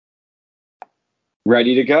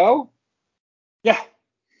Ready to go? Yeah.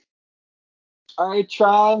 All right,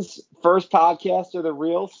 Tron's first podcast of the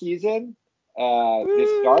real season. This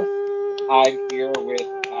starts. I'm here with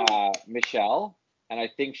Michelle, and I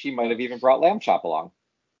think she might have even brought Lamb Chop along.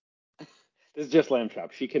 This is just Lamb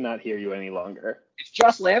Chop. She cannot hear you any longer. It's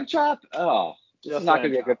just Lamb Chop? Oh, this is Just not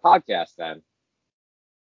going Lamb to be a Chop. good podcast then.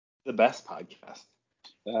 The best podcast.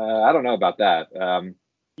 I don't know about that.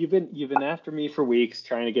 You've been after me for weeks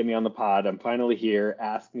trying to get me on the pod. I'm finally here.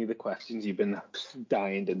 Ask me the questions you've been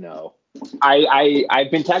dying to know.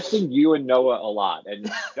 I've been texting you and Noah a lot,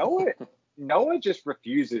 and Noah just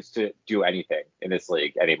refuses to do anything in this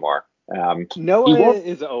league anymore. He Noah won't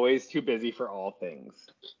is always too busy for all things.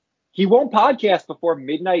 he won't podcast before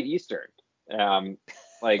midnight Eastern.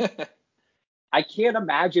 Like I can't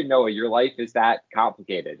imagine, Noah, your life is that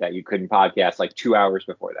complicated that you couldn't podcast like 2 hours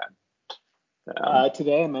before then.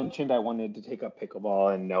 Today I mentioned I wanted to take up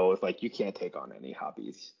pickleball, and Noah was like, "You can't take on any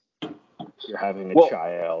hobbies. You're having a Well,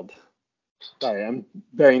 child." Sorry, I'm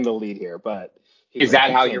bearing the lead here, but he's is like, that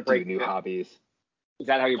 "You how you're can't do breaking new it? hobbies." Is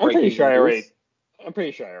that how you're I'm pretty breaking the sure I already, news? I'm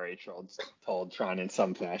pretty sure I already told Tron in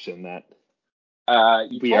some fashion that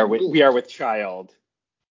You we are told with me. we are with child.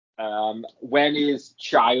 When is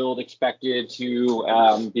child expected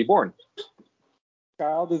to be born?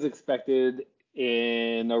 Child is expected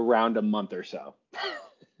in around a month or so.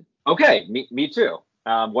 Okay, me too.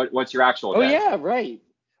 What's your actual Oh day? yeah, right.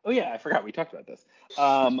 Oh yeah, I forgot we talked about this.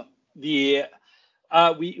 The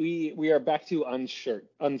we are back to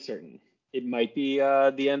uncertain. It might be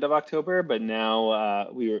the end of October, but now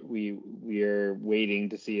we are waiting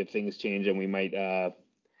to see if things change, and we might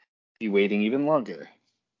be waiting even longer.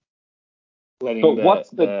 But Letting what's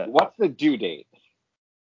the due date?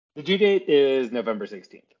 the due date is November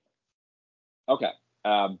 16th. Okay.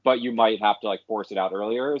 But you might have to like force it out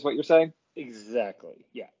earlier, is what you're saying? Exactly.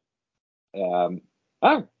 Yeah. Um,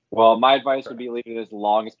 oh, well, my advice would Correct. be leave it as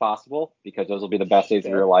long as possible because those will be the best days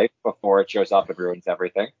of your Fair. life before it shows up and ruins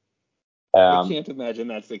everything. I Um, can't imagine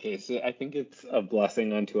that's the case. I think it's a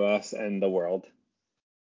blessing unto us and the world.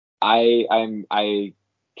 I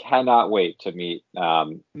cannot wait to meet. I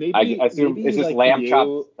assume is Maybe this like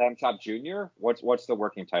you. Lamb Chop Junior? What's the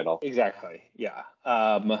working title? Exactly. Yeah.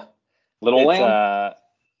 Little It's Lamb?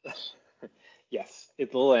 yes,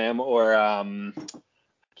 it's Lil Lamb or I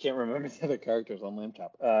can't remember the other characters on Lamb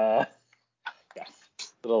Chop. Yes,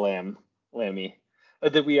 Little Lamb, Lammy.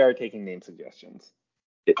 That we are taking name suggestions.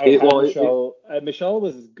 It, I it, had well, it, Michelle. Michelle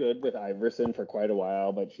was good with Iverson for quite a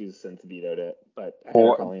while, but she's since vetoed it. But I had her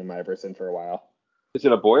boy, calling him Iverson for a while. is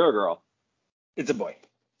it a boy or a girl? It's a boy.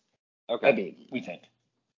 A Okay. baby, we think.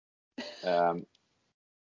 Um,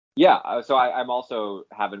 yeah. So I'm also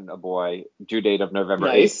having a boy. Due date of November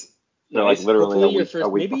 8th. Nice, So like nice. literally Hopefully a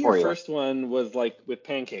week maybe your before you. first one was like with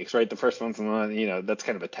pancakes, right? The first one's the one, that's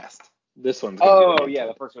kind of a test. This one's gonna be the Oh big yeah,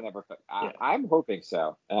 the kid. first one ever. Yeah. I'm hoping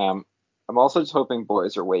so. I'm also just hoping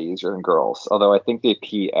boys are way easier than girls. Although I think they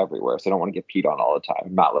pee everywhere, so I don't want to get peed on all the time.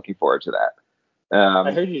 I'm not looking forward to that.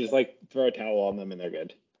 I heard you just like throw a towel on them and they're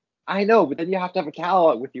good. I know, but then you have to have a towel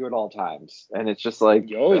out with you at all times, and it's just like,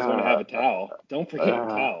 You always want to have a towel. Don't forget a uh,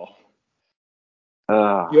 towel. You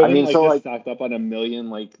I haven't mean, like so just like, stocked up on a million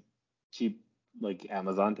like cheap like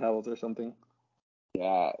Amazon towels or something?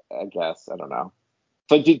 yeah, I guess I don't know.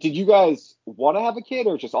 So did you guys want to have a kid,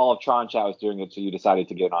 or just all of Tron Chat was doing it, so you decided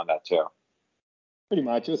to get on that too? Pretty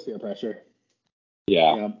much, just peer pressure.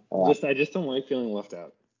 Yeah. Yeah. Uh, Just I just don't like feeling left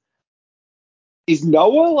out. Is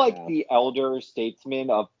Noah like Yeah. the elder statesman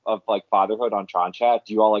of like fatherhood on Tron Chat?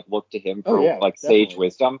 Do you all like look to him Oh for yeah, like sage definitely.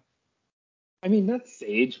 wisdom? I mean, not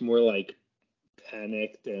sage, more like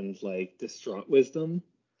panicked and like distraught wisdom.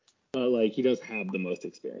 But like he does have the most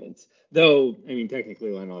experience. Though, I mean,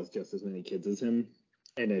 technically Lionel has just as many kids as him.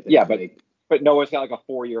 And I Yeah, think but like but Noah's got like a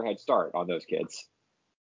 4 year head start on those kids.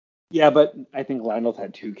 yeah, but I think Lionel's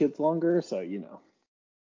had two kids longer, so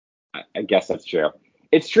I guess that's true.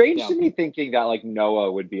 It's strange Yeah. to me thinking that like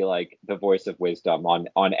Noah would be like the voice of wisdom on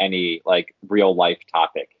any like real life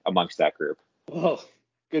topic amongst that group. Well,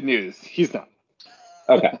 good news. He's not.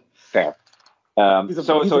 Okay, fair. So He's a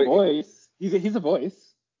so voice. He's a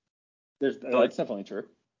voice. so like That's definitely true.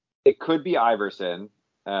 it could be Iverson.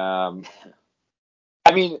 Um,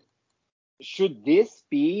 I mean, should this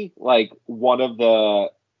be like one of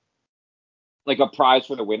the like a prize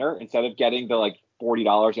for the winner instead of getting the like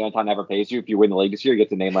 $40 Anton never pays you if you win the league this year, you get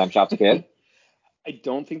to name Lamb Chop's kid? I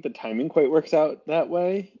don't think the timing quite works out that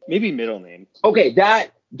way. Maybe middle name. Okay,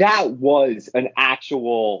 that was an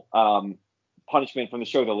actual punishment from the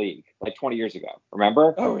show The League like 20 years ago.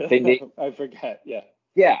 Remember? Oh, They really? named I forget. Yeah.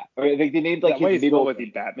 yeah, or they named Is like that his why what middle was he,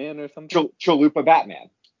 Batman or something? Chalupa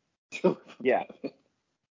Batman. Yeah.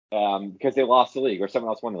 Because they lost the league or someone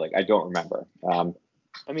else won the league. I don't remember. I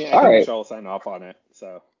mean, I All think right. Michelle will sign off on it.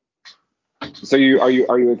 So. So are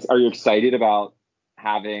you excited about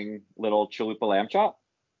having little Chalupa lamb chop?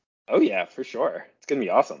 Oh yeah, for sure. It's gonna be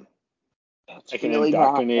awesome. It's I can really not,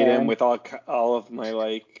 indoctrinate him man. with all of my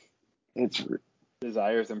like It's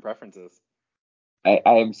desires and preferences. I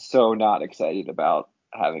am so not excited about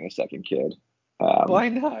having a second kid. Why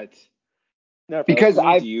not? No, if I was Because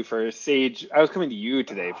coming to you for sage, I was coming to you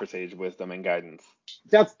today for sage wisdom and guidance.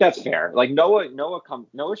 that's fair. Like Noah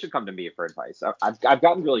should come to me for advice. I've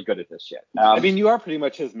gotten really good at this shit. I mean, you are pretty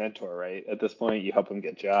much his mentor, right? At this point, you help him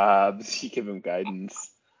get jobs, you give him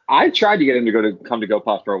guidance. I tried to get him to come to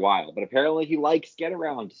GoPuff for a while, but apparently he likes get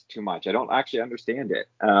around too much. I don't actually understand it.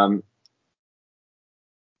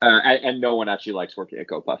 And no one actually likes working at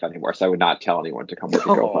GoPuff anymore, so I would not tell anyone to come work at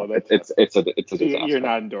Oh, GoPuff. that's It's a you're disaster.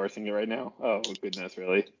 not endorsing it right now. Oh goodness,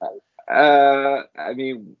 really? I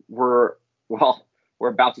mean, we're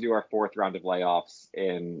about to do our fourth round of layoffs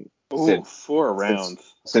Oh, four since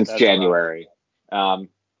rounds. since That's rough. January.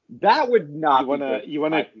 That would You not be wanna good you for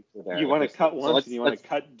my wanna future there you at wanna this league. cut So once and you wanna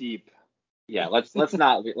cut deep. yeah, let's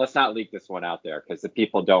not leak this one out there because the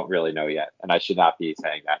people don't really know yet, and I should not be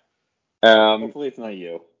saying that. Hopefully, it's not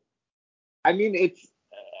you. I mean,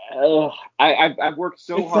 I've worked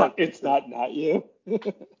so It's hard. not. It's not you.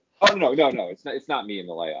 Oh no, it's not me in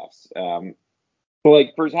the layoffs. But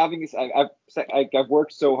like for having this, I've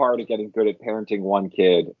worked so hard at getting good at parenting one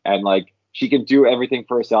kid, and like she can do everything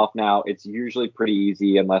for herself now. It's usually pretty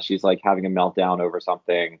easy unless she's like having a meltdown over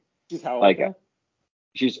something. She's how old Like now?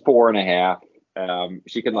 she's 4.5.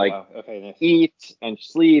 She can Oh like wow. Okay, nice. eat and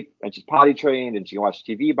sleep, and she's potty trained, and she can watch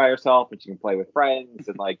TV by herself, and she can play with friends,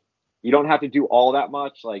 and like you don't have to do all that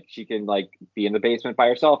much. Like she can like be in the basement by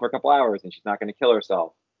herself for a couple hours, and she's not going to kill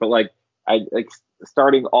herself. But like I like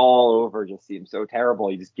starting all over just seems so terrible.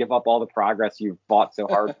 You just give up all the progress you've fought so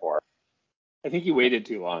hard for. I think you waited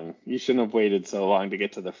too long. You shouldn't have waited so long to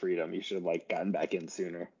get to the freedom. You should have like gotten back in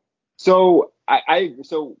sooner. So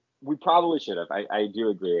we probably should have. I do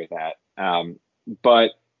agree with that.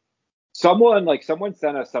 But someone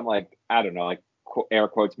sent us some like I don't know like air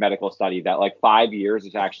quotes medical study that like 5 years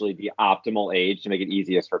is actually the optimal age to make it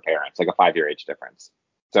easiest for parents, like a 5 year age difference.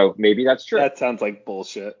 So maybe that's true. That sounds like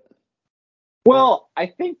bullshit. Well, I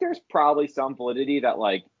think there's probably some validity that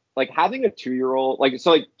like having a 2 year old like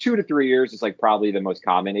so like 2 to 3 years is like probably the most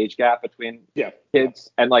common age gap between Yeah, yeah.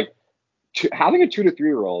 kids and like having a 2 to 3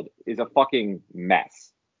 year old is a fucking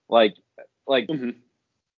mess. Like like Hmm.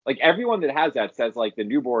 like everyone that has that says like the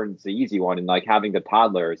newborn's the easy one and like having the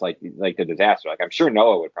toddler is like the disaster. Like I'm sure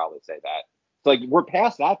Noah would probably say that. So like we're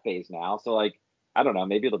past that phase now. So like I don't know,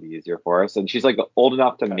 maybe it'll be easier for us. And she's like old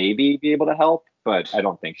enough to Okay. maybe be able to help, but I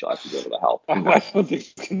don't think she'll have to be able to help. I don't think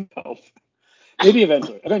it's gonna help. Maybe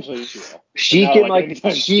eventually. Eventually she will. But She not can like like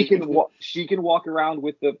anytime soon. she can walk around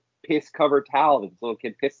with the piss covered towel that this little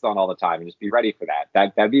kid pisses on all the time and just be ready for that.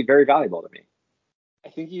 That'd be very valuable to me. I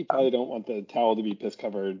think you probably don't want the towel to be piss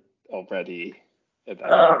covered already at that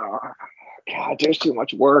point. Oh, God, there's too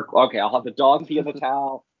much work. Okay, I'll have the dog pee on the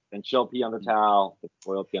towel, then she'll pee on the towel, the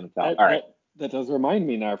boy pee on the towel. That All right. that that does remind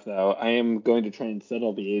me, Narf, though. I am going to try and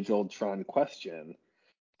settle the age-old Tron question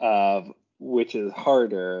of which is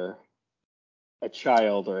harder, a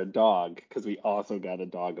child or a dog, because we also got a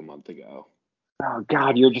dog a month ago. Oh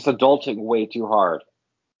God, you're just adulting way too hard.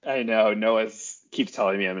 I know Noah's keeps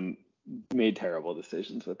telling me I'm made terrible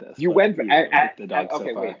decisions with this, You but went we really like the dog so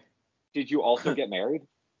okay, far. wait. Did you also get married?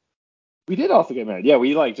 We did also get married. Yeah,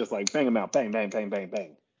 we like just like bang them out, bang, bang, bang, bang,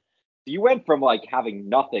 bang. You went from like having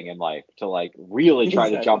nothing in life to like really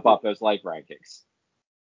trying to jump Exactly. up those life rankings.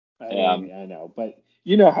 I know, but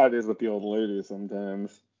you know how it is with the old ladies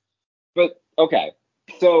sometimes. But okay.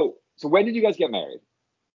 So when did you guys get married?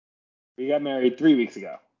 We got married 3 weeks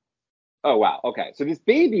ago. Oh wow. Okay. So this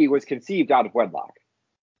baby was conceived out of wedlock.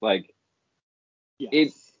 Like it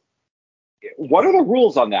Yes. what are the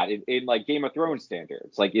rules on that in like Game of Thrones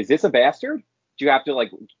standards? Like is this a bastard? Do you have to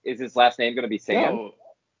like is his last name gonna be Sand?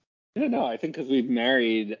 No, no. I think because we've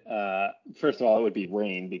married, first of all, it would be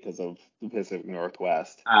Rain because of the Pacific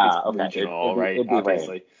Northwest. It's Ah, okay. regional, right? It'd be Rain.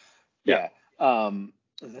 Obviously. Yeah. Yeah.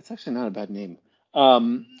 That's actually not a bad name.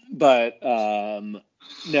 But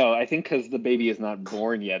no, I think because the baby is not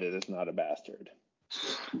born yet, it is not a bastard.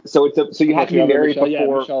 So you I'm have not to sure be other married Michelle. Yeah,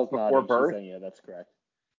 Michelle's before nodding. She's birth. saying, yeah, that's correct.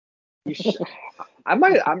 You sh- I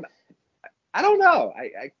might I don't know.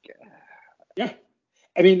 Yeah.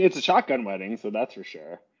 I mean, it's a shotgun wedding, so that's for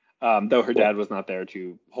sure. Though her dad was not there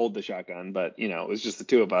to hold the shotgun, but it was just the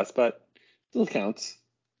two of us, but still counts.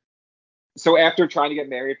 So after trying to get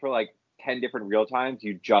married for like 10 different real times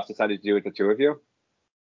you just decided to do it, the two of you?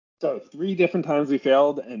 So 3 different times we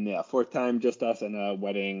failed, and yeah, fourth time just us and a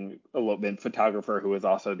wedding elopement photographer who was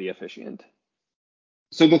also the officiant.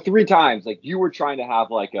 So the three times, like you were trying to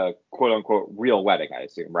have like a quote unquote real wedding, I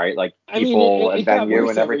assume, right? Like I mean, people and it got venue worse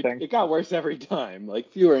and everything. it got worse every time,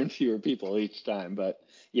 like fewer and fewer people each time. But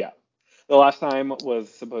yeah, the last time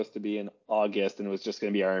was supposed to be in August, and it was just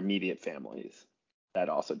going to be our immediate families. That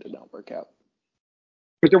also did not work out.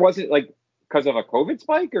 But there wasn't like because of a COVID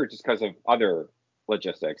spike or just because of other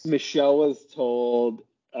logistics. Michelle was told,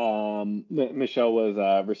 Michelle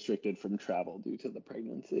was restricted from travel due to the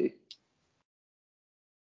pregnancy.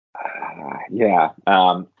 Yeah.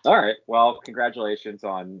 All right. Well, congratulations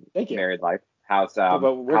on Thank you. married life. How's No,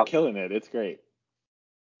 but we're killing it. It's great.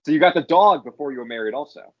 So you got the dog before you were married,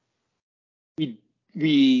 also.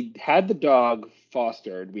 We had the dog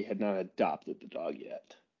fostered. We had not adopted the dog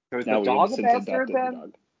yet. So is the Now we have dog a since bastard adopted the then?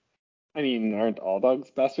 dog. I mean, aren't all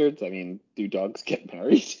dogs bastards? I mean, do dogs get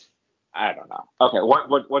married? I don't know. Okay.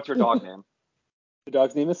 What's your dog name? The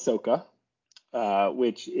dog's name is Soka,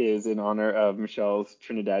 which is in honor of Michelle's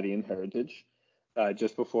Trinidadian heritage.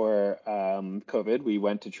 Just before COVID, we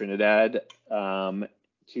went to Trinidad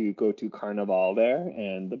to go to Carnival there,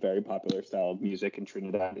 and the very popular style of music in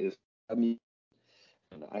Trinidad is music.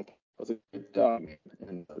 And I thought it was a good dog name,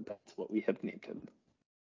 and so that's what we have named him.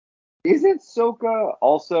 Isn't Soka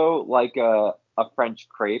also like a French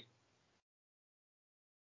crepe?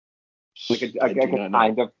 Like I do a not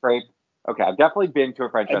kind know. of crepe? Okay, I've definitely been to a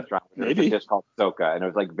French restaurant where there was a Maybe, dish called Soka, and it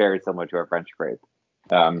was like very similar to a French crepe.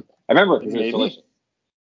 I remember because it was delicious.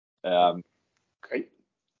 maybe. Um, Great.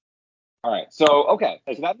 all right, so okay,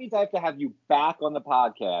 so that means I have to have you back on the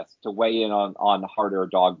podcast to weigh in on harder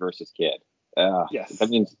dog versus kid. That Yes,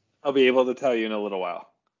 means I'll be able to tell you in a little while.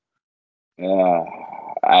 Uh,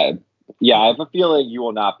 I, yeah, I have a feeling you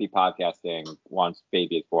will not be podcasting once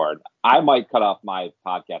baby is born. I might cut off my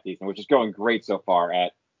podcast season, which is going great so far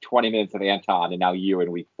at 20 minutes of Anton and now you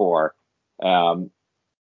in week 4. But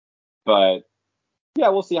yeah,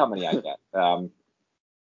 we'll see how many I get. I'm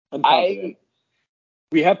I confident.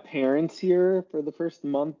 We have parents here for the first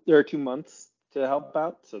month or 2 months to help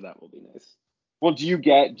out, so that will be nice. well, do you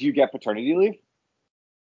get paternity leave?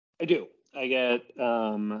 I do. I get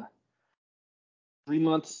 3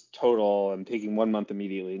 months total. I'm taking 1 month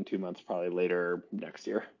immediately and 2 months probably later next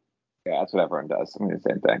year. Yeah, that's what everyone does. I mean the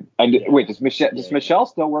same thing. And Yeah. wait, does Michelle Yeah, does yeah. Michelle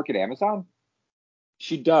still work at Amazon?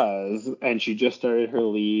 She does, and she just started her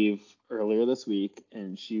leave earlier this week,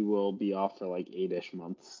 and she will be off for like 8-ish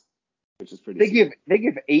months, which is pretty soon. They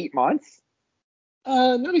give 8 months.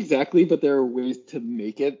 Not exactly, but there are ways to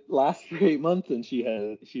make it last for 8 months, and she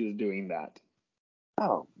is doing that.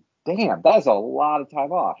 Oh, damn, that is a lot of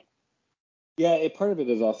time off. Yeah, part of it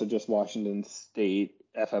is also just Washington State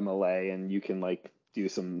FMLA, and you can like do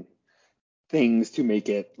some things to make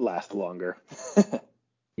it last longer.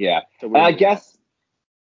 Yeah, So and we're doing that.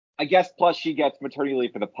 I guess plus she gets maternity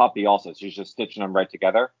leave for the puppy also. So she's just stitching them right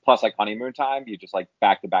together. Plus like honeymoon time, you just like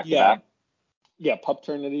back to back to Yeah, back. yeah,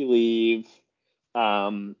 paternity leave,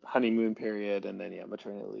 honeymoon period, and then yeah,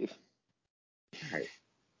 maternity leave. All right.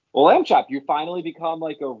 Well, Lamb Chop, you finally become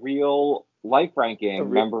like a real life ranking A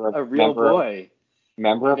real boy.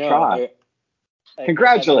 member I of know. Tron. I had a house. That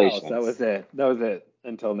Congratulations. was it. That was it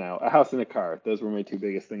until now. A house and a car. Those were my two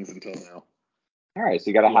biggest things until now. All right, so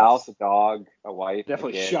you got a house, Yes, a dog, a wife, a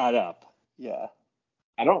definitely kid. shot up. Yeah.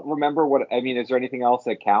 I don't remember what I mean. Is there anything else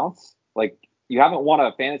that counts? Like you haven't won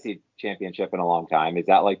a fantasy championship in a long time. Is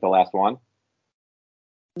that like the last one?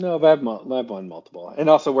 No, but I've won multiple, and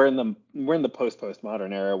also we're in the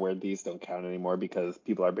postmodern era where these don't count anymore because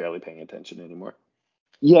people are barely paying attention anymore.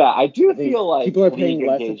 Yeah, I I do think feel like people are league paying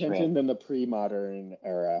less engagement. attention than the pre-modern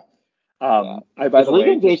era. Yeah. By Is the league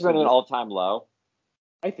way, just for engagement an this, all-time low?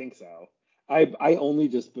 I think so. I only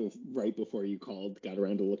just right before you called got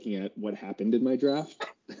around to looking at what happened in my draft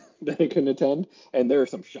that I couldn't attend, and there are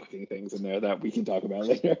some shocking things in there that we can talk about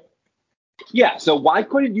later. Yeah, so why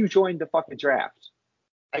couldn't you join the fucking draft?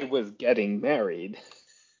 I was getting married.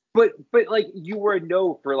 But like you were a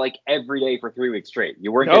no for like every day for 3 weeks straight.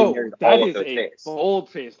 You weren't getting No, married that all of is those a days.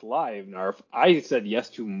 bold-faced lie, Narf. I said yes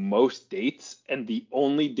to most dates, and the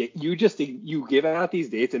only date you give out these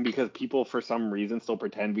dates, and because people for some reason still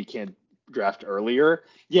pretend we can't draft earlier.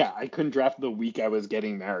 Yeah, I couldn't draft the week I was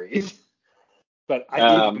getting married, but I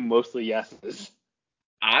gave you Um, mostly yeses.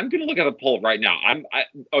 I'm gonna look at the poll right now.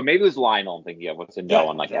 Or maybe it was Lionel I'm thinking of what's a no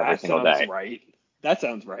on like every That single sounds day. right. That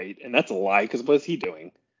sounds right, and that's a lie. Because what is he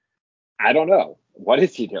doing? I don't know. What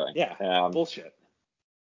is he doing? Yeah, bullshit.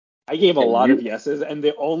 I gave a Okay, lot of yeses, and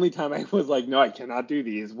the only time I was like, no, I cannot do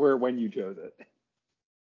these, were when you chose it.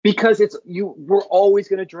 Because we're always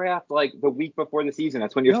going to draft like the week before the season.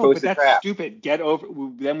 That's when you're No, supposed but to that's draft. stupid. Get over.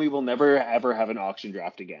 Then we will never ever have an auction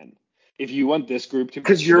draft again. If you want this group to be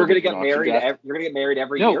Because able you're to going to do an get auction married. draft, You're going to get married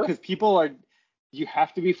every no, year. because people are. You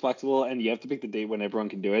have to be flexible, and you have to pick the date when everyone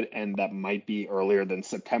can do it, and that might be earlier than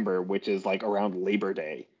September, which is like around Labor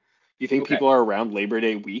Day. You think Okay. people are around Labor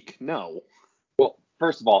Day week? No. Well,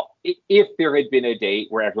 first of all, if there had been a date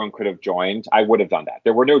where everyone could have joined, I would have done that.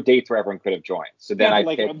 There were no dates where everyone could have joined. So then Yeah, I but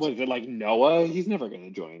like, picked. was it like Noah? He's never going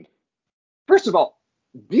to join. First of all,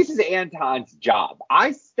 this is Anton's job.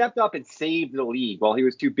 I stepped up and saved the league while he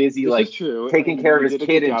was too busy This like is true, taking and care of you his did a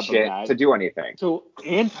kid good and job of shit that. to do anything. So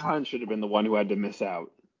Anton should have been the one who had to miss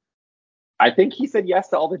out. I think he said yes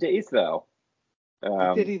to all the days though.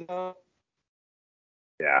 Did he though?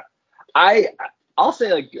 Yeah. I'll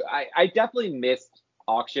say like I definitely missed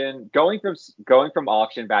auction. Going from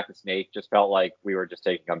auction back to snake just felt like we were just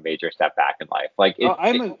taking a major step back in life. Like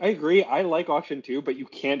I agree. I like auction too, but you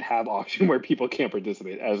can't have auction where people can't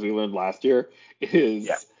participate. As we learned last year,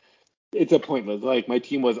 yeah. it's a pointless. Like my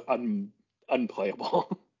team was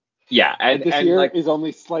unplayable. Yeah, And this and year like is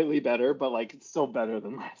only slightly better, but like it's still better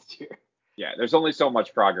than last year. yeah, there's only so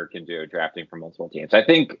much Frogger can do drafting from multiple teams. I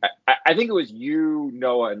think it was you,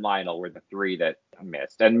 Noah, and Lionel were the three that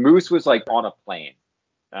missed, and Moose was like on a plane.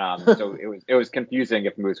 So it was confusing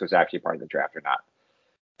if Moose was actually part of the draft or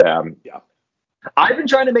not. Yeah. I've been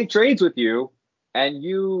trying to make trades with you, and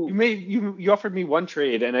You offered me one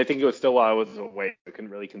trade, and I think it was still while I was away. I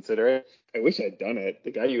couldn't really consider it. I wish I'd done it.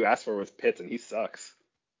 The guy you asked for was Pitts, and he sucks.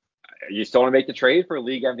 you still want to make the trade for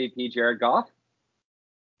league MVP Jared Goff.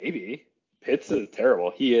 Maybe Pitts is terrible.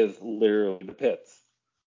 He is literally the Pitts.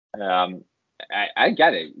 Um, I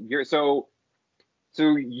get it.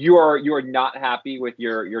 So you are not happy with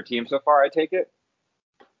your team so far. I take it.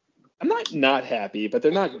 I'm not happy, but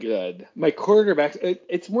they're not good. My quarterbacks,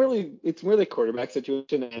 it's more the quarterback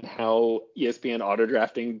situation and how ESPN auto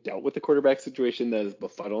drafting dealt with the quarterback situation that is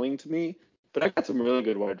befuddling to me. But I've got some really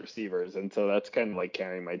good wide receivers, and so that's kind of like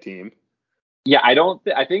carrying my team. Yeah, I don't.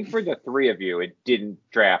 I think for the three of you, it didn't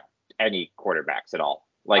draft any quarterbacks at all.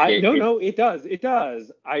 Like I it. no it no it does it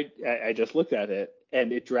does. I just looked at it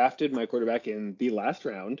and it drafted my quarterback in the last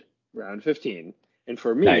round, round 15, and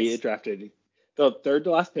for me nice. it drafted the third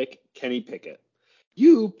to last pick, Kenny Pickett.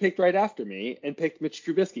 You picked right after me and picked Mitch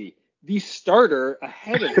Trubisky, the starter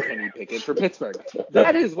ahead of Kenny Pickett for Pittsburgh.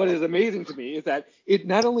 That is what is amazing to me is that it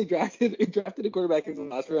drafted a quarterback in the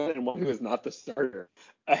last round and one who is not the starter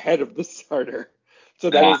ahead of the starter. So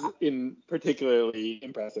that Uh, is in particularly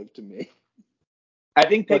impressive to me. I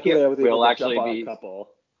think Luckily, Pickett I was able will to jump actually on a be. couple.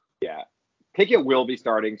 Yeah, Pickett will be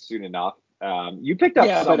starting soon enough. You picked up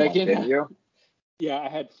Yeah, but someone, again, didn't you? yeah, I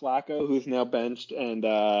had Flacco, who's now benched, and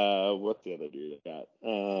what's the other dude I got?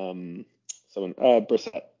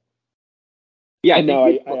 Brissett. Yeah, I And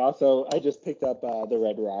think now you. I just picked up the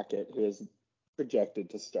Red Rocket, who is projected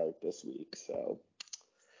to start this week. So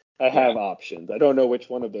I Yeah. have options. I don't know which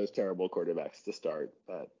one of those terrible quarterbacks to start,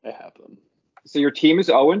 but I have them. So your team is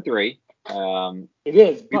 0-3. It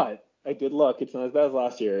is, but I did look. It's not as bad as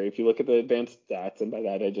last year. If you look at the advanced stats, and by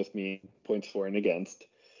that I just mean points for and against,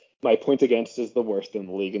 my points against is the worst in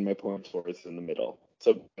the league, and my points for is in the middle.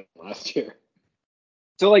 So last year.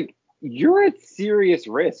 So like you're at serious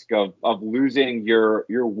risk of losing your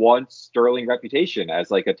once sterling reputation as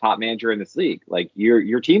like a top manager in this league. Like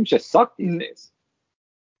your teams just suck these days.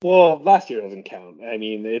 Well, last year doesn't count. I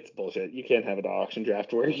mean, it's bullshit. You can't have an auction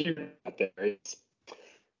draft where you're not there. It's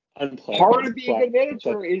Part unplayable. of being a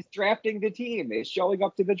manager is drafting the team, is showing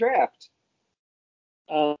up to the draft.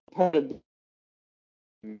 Part of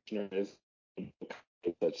is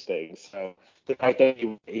such things. So the fact that you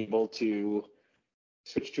were able to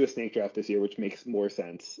switch to a snake draft this year, which makes more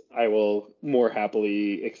sense, I will more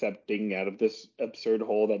happily accept digging out of this absurd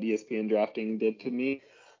hole that ESPN drafting did to me.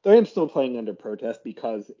 Though I am still playing under protest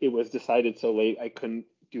because it was decided so late I couldn't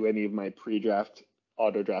do any of my pre-draft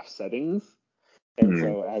auto draft settings. And Hmm.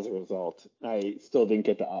 so as a result, I still didn't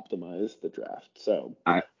get to optimize the draft. So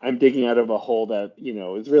I, I'm digging out of a hole that,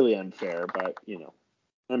 is really unfair, but,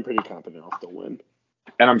 I'm pretty confident I'll still win.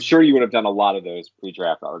 and I'm sure you would have done a lot of those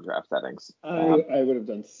pre-draft auto draft settings. I would have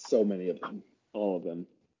done so many of them, all of them.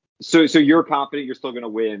 So you're confident you're still going to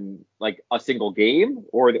win like a single game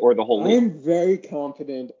or the whole league? I'm very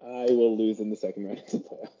confident I will lose in the second round of the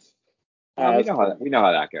playoffs. We know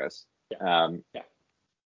how that goes. Yeah. Yeah.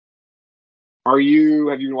 Have you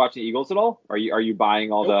been watching the Eagles at all? Are you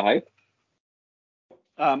buying all Nope. the hype?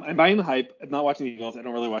 I'm buying the hype. I'm not watching the Eagles. I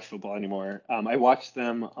don't really watch football anymore. I watched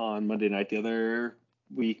them on Monday night the other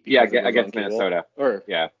week Yeah, because it was on against cable. Minnesota. Or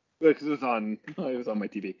Yeah. because it was on my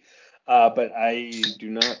TV. But I do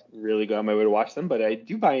not really go on my way to watch them. But I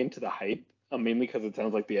do buy into the hype, mainly because it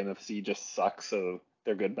sounds like the NFC just sucks, so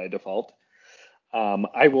they're good by default.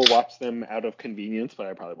 I will watch them out of convenience, but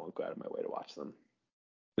I probably won't go out of my way to watch them.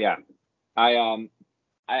 Yeah. I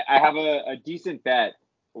have a decent bet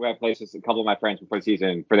where I placed with a couple of my friends before the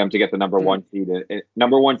season for them to get the number one seed in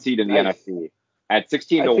the Nice. NFC at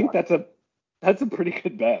 16 I to think 1. that's a pretty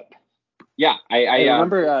good bet. Yeah, I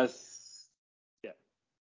remember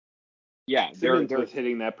yeah, Simmons they're was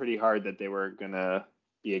hitting that pretty hard that they were gonna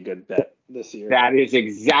be a good bet this year. that is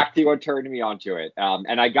exactly what turned me onto it.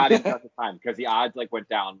 And I got in just in time because the odds went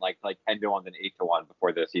down like 10 to 1 then 8 to 1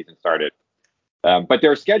 before the season started. But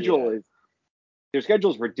their schedule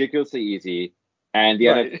is ridiculously easy, and the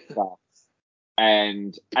Right. NFC sucks.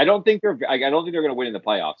 And I don't think they're going to win in the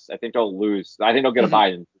playoffs. I think they'll lose. I think they'll get a bye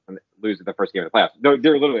and lose in the first game of the playoffs. They're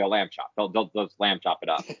literally a lamb chop. They'll just lamb chop it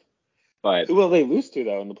up. But Who will they lose to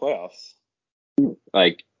though in the playoffs?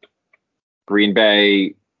 like Green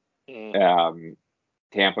Bay, Yeah.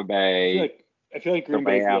 Tampa Bay, I feel like the Green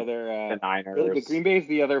Bay's the Rams, other. the The Niners. Green Bay's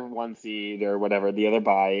the other one seed or whatever. The other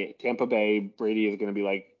bye. Tampa Bay. Brady is going to be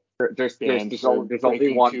like banned for There's only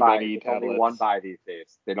breaking one too bye. many There's only one tablets. bye these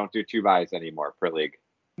days. They don't do two byes anymore per league.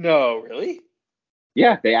 No, really?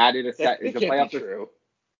 Yeah, they added a set. That The can't be playoffs. true.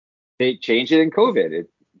 They changed it in COVID.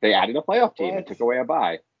 They added a playoff team and What? took away a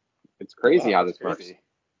bye. It's Oh crazy wow, how that's this works. crazy.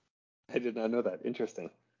 I did not know that. Interesting.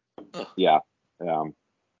 Yeah. Who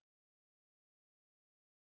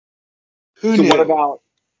So what knew? about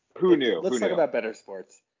who knew? Let's Who talk knew? about better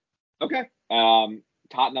sports. Okay.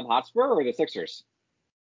 Tottenham Hotspur or the Sixers?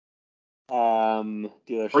 Dealer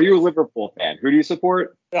Or are you a Sticks. Liverpool fan? Who do you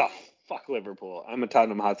support? Oh, fuck Liverpool. I'm a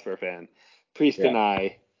Tottenham Hotspur fan. Priest Yeah. and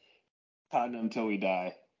I, Tottenham till we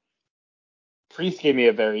die. Priest gave me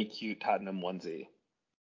a very cute Tottenham onesie.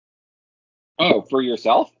 Oh, for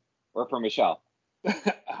yourself or for Michelle?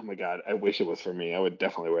 Oh my god, I wish it was for me. I would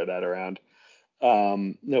definitely wear that around.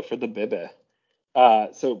 No, for the Bebe.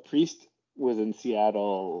 So Priest was in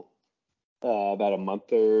Seattle about a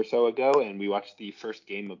month or so ago, and we watched the first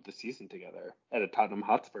game of the season together at a Tottenham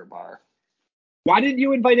Hotspur bar. Why didn't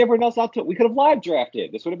you invite everyone else out to? We could have live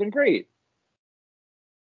drafted. This would have been great.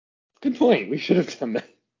 Good point. We should have done that.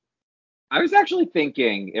 I was actually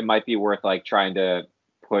thinking it might be worth trying to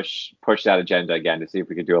push that agenda again to see if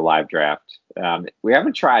we could do a live draft. We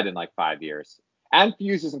haven't tried in 5 years, and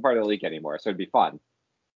Fuse isn't part of the league anymore, so it'd be fun.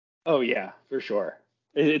 Oh yeah, for sure.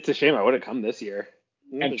 It's a shame I would have come this year.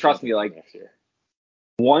 And trust me, Next year.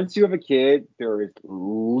 once you have a kid, there is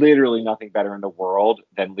literally nothing better in the world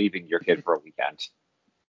than leaving your kid for a weekend.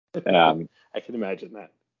 I can imagine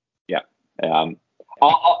that. Yeah.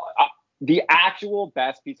 The actual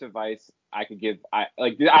best piece of advice I could give, I'm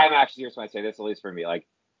actually serious when I say this, at least for me,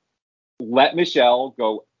 let Michelle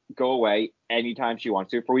go away anytime she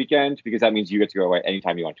wants to for a weekend, because that means you get to go away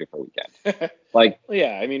anytime you want to for a weekend. Well,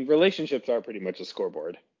 yeah, I mean, relationships are pretty much a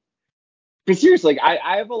scoreboard. But seriously,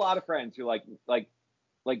 I have a lot of friends who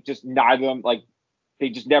just neither of them they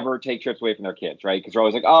just never take trips away from their kids, right? Because they're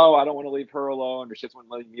always like, oh, I don't want to leave her alone, or she doesn't want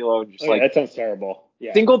to leave me alone. Just that sounds terrible.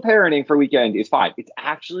 Yeah. Single parenting for a weekend is fine. It's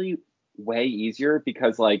actually way easier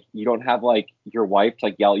because you don't have your wife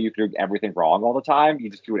to yell at you for doing everything wrong all the time. You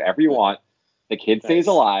just do whatever you want. The kid stays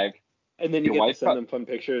alive. And then you get to send them fun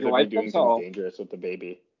pictures of you doing things dangerous with the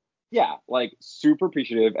baby. Yeah, super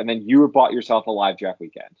appreciative. And then you have bought yourself a live draft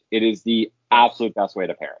weekend. It is the absolute best way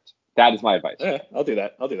to parent. That is my advice. Yeah, I'll do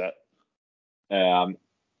that.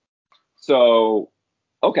 So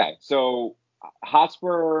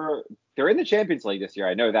Hotspur, they're in the Champions League this year.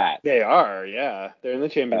 I know that. They are, yeah. They're in the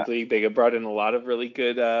Champions League. They have brought in a lot of really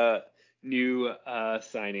good new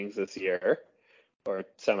signings this year, or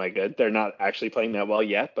semi-good. They're not actually playing that well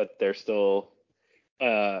yet, but they're still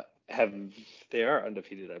they are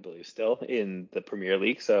undefeated, I believe, still in the Premier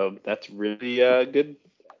League. So that's really a good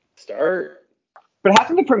start. But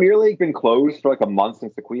hasn't the Premier League been closed for a month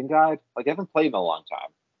since the Queen died? They haven't played in a long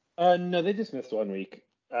time. No, they just missed 1 week,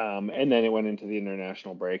 and then it went into the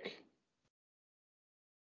international break.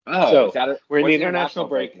 Oh, so we're in the international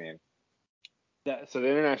break. Mean? So the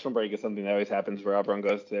international break is something that always happens where everyone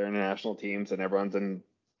goes to their international teams and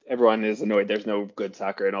everyone is annoyed there's no good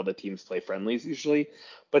soccer and all the teams play friendlies usually.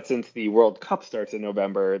 But since the World Cup starts in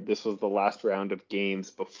November, this was the last round of games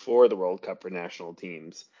before the World Cup for national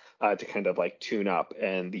teams to kind of tune up,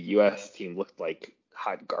 and the U.S. team looked like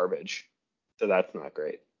hot garbage. So that's not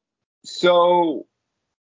great. So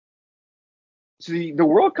the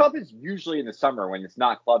World Cup is usually in the summer when it's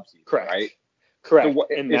not club season, Correct. right? Correct. So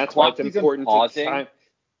and that's why it's important to time.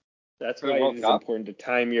 That's for the why it World is Cup. important to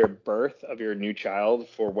time your birth of your new child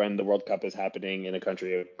for when the World Cup is happening in a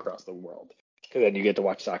country across the world. Because then you get to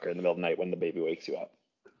watch soccer in the middle of the night when the baby wakes you up.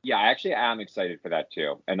 Yeah, I actually am excited for that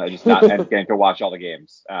too, and I just not and getting to watch all the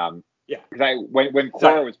games. Yeah. Because when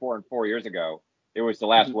Cora was born 4 years ago, it was the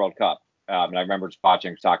last Mhm. World Cup, and I remember just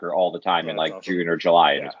watching soccer all the time in That's like awesome. June or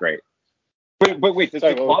July, and Yeah. it's great. But wait, does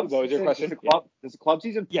Sorry, the club what was your season question? Yeah. does the club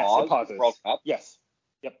season Yes, it pause for the World pauses. Cup? Yes.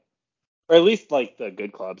 Yep. Or at least like the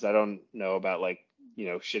good clubs. I don't know about like,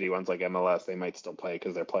 shitty ones like MLS. They might still play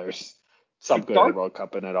because their players But sub good at World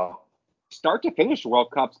Cup and at all. start to finish, the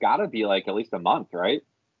World Cup's got to be like at least a month, right?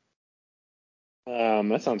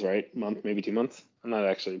 That sounds right. Month, maybe 2 months. I'm not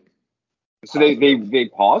actually So they positive. they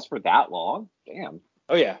pause for that long? Damn.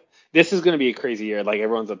 Oh yeah, this is going to be a crazy year. Like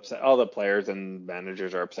everyone's upset. All the players and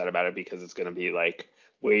managers are upset about it because it's going to be like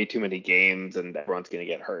way too many games and everyone's going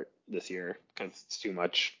to get hurt this year because it's too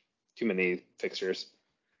many fixtures.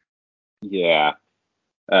 Yeah.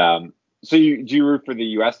 So do you root for the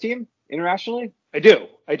U.S. team internationally? I do.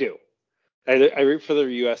 I do. I root for the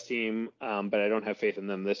U.S. team, but I don't have faith in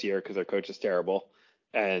them this year because their coach is terrible.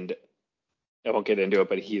 And I won't get into it,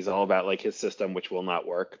 but he's all about like his system, which will not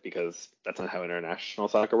work because that's not how international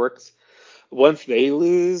soccer works. Once they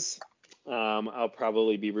lose, I'll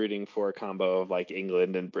probably be rooting for a combo of like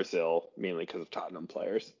England and Brazil, mainly because of Tottenham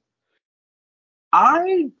players.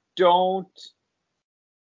 I don't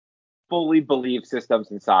fully believe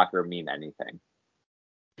systems in soccer mean anything.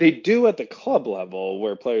 They do at the club level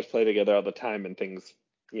where players play together all the time and things,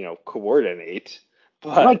 coordinate.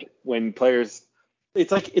 But Like, when players,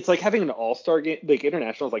 it's like having an all-star game. Like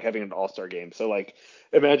international is like having an all-star game. So like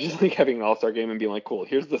imagine like having an all-star game and being like, cool,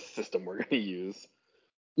 here's the system we're gonna use.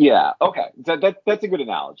 yeah, okay, that's a good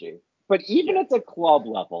analogy. But even Yeah. at the club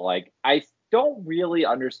level, like, I don't really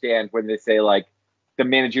understand when they say like the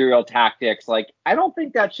managerial tactics. Like, I don't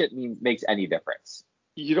think that shit makes any difference.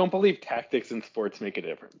 You don't believe tactics in sports make a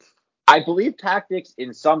difference. I believe tactics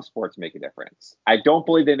in some sports make a difference. I don't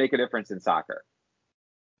believe they make a difference in soccer.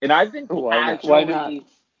 And I've been Why not? Why not? casually I'm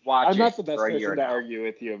watching not the for best a year person to now argue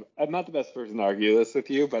with you. I'm not the best person to argue this with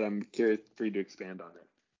you, but I'm curious for you to expand on it.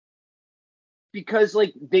 because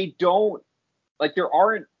like they don't like there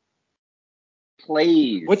aren't What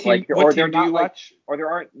plays team? like What they're team do you not like watch? or there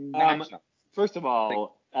aren't Um, matchups. First of Like,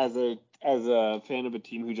 all, as a fan of a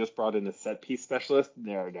team who just brought in a set piece specialist,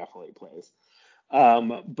 there are definitely plays.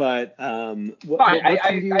 But no, what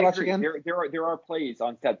team do you I watch agree. again? There are plays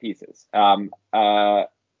on set pieces.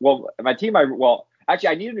 Well, my team actually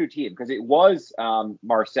I need a new team because it was Yeah,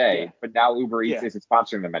 Marseille, but now Uber Eats yeah. isn't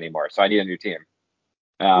sponsoring them anymore, so I need a new team.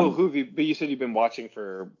 Well, Um, who have you? But you said you've been watching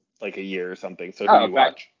for like a year or something. So who do oh, you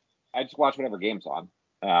but watch? I just watch whatever game's on.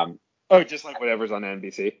 Um, Oh, just like whatever's on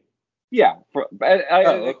NBC. yeah,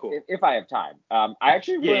 Oh, cool. if I have time. I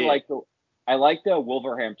actually Yeah, really yeah. like the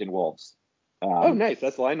Wolverhampton Wolves. Oh, Um, nice.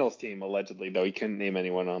 That's Lionel's team, allegedly, though he couldn't name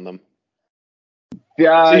anyone on them. So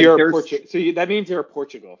yeah, you're a there's Portu- So you, that means you're a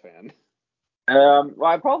Portugal fan. well,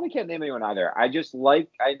 I probably can't name anyone either. I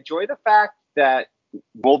enjoy the fact that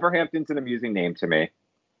Wolverhampton's an amusing name to me.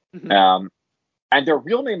 Mhm. Um, and their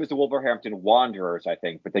real name is the Wolverhampton Wanderers, I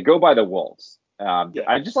think, but they go by the Wolves. Yeah,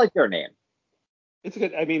 I just like their name. it's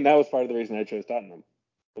good. I mean, that was part of the reason I chose Tottenham.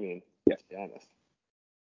 I mean, Yeah, let's be honest.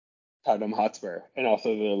 Tottenham Hotspur, and also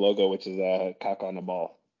the logo, which is a cock on a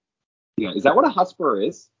ball. yeah. Is that what a Hotspur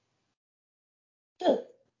is? Sure.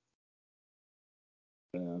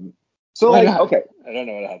 Um, so Why like, not? okay, I don't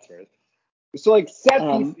know what a Hotspur is. so like set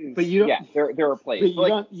But pieces, you don't. yeah, there are plays. But But you like,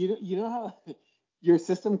 don't. You know how your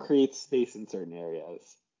system creates space in certain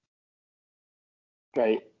areas,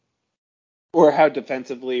 right? Or how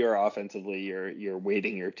defensively or offensively you're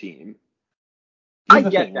weighting your team. I Here's the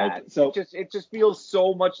get thing, that. like so. It just feels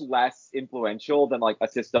so much less influential than like a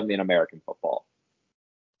system in American football.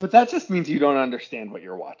 But that just means you don't understand what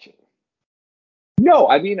you're watching. No,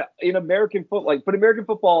 I mean in American football, but American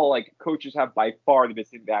football, like coaches have by far the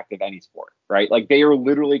biggest impact of any sport, right? Like they are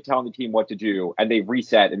literally telling the team what to do, and they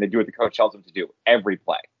reset and they do what the coach tells them to do every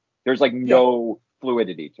play. There's like Yeah. no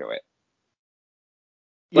fluidity to it.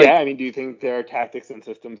 Yeah, Like I mean, do you think there are tactics and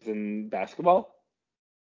systems in basketball?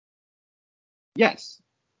 yes,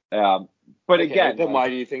 but Okay, again, then like why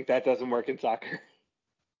do you think that doesn't work in soccer?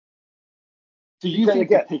 So you because think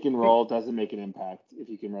the again, pick and roll doesn't make an impact if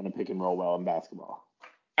you can run a pick and roll well in basketball?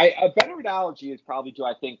 a better analogy is probably do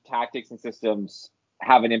I think tactics and systems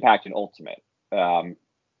have an impact in ultimate. Um,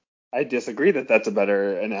 I disagree that that's a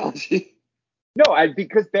better analogy. no,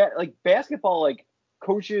 because like basketball, like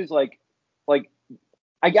coaches, like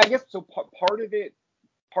I guess so. Part of it,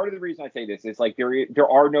 part of the reason I say this is like there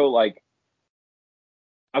are no like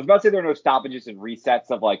I was about to say there are no stoppages and resets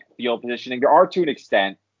of like field positioning. There are to an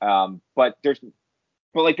extent, but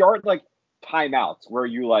like there aren't like timeouts where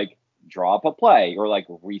you like draw up a play or like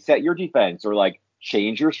reset your defense or like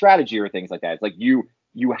change your strategy or things like that. It's like you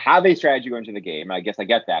have a strategy going into the game. I guess I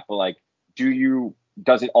get that, but like,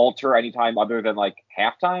 does it alter anytime other than like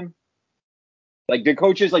halftime? Like the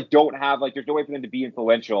coaches like don't have like there's no way for them to be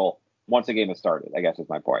influential once a game has started. I guess is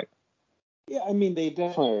my point. Yeah, I mean, they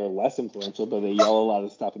definitely are less influential, but they yell a lot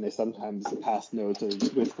of stuff, and they sometimes pass notes or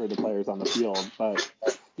whisper to players on the field. But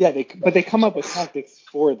yeah, they come up with tactics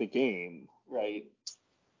for the game, right?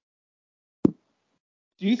 Do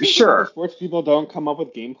you think that other Sure. sports people don't come up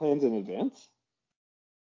with game plans in advance?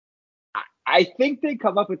 I think they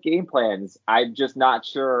come up with game plans. I'm just not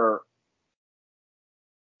sure.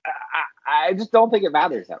 I just don't think it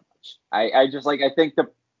matters that much. I just like I think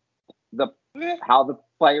the how the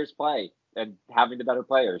players play and having the better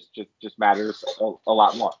players just matters a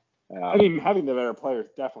lot more. I mean, having the better players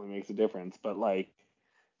definitely makes a difference, but like,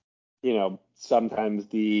 sometimes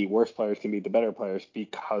the worst players can beat the better players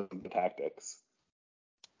because of the tactics.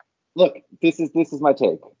 Look, this is my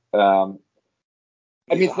take. I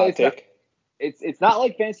mean, it's not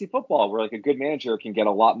like fantasy football where like a good manager can get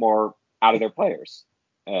a lot more out of their players.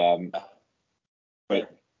 But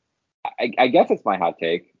I guess it's my hot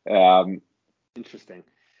take. Interesting.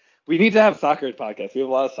 We need to have soccer podcast. We have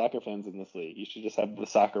a lot of soccer fans in this league. You should just have the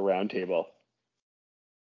soccer roundtable.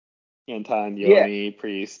 Anton, Yoni, Yeah.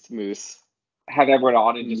 Priest, Moose, Have everyone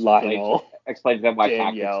on and just Lionel, explain to them why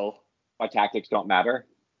Danielle. tactics don't matter.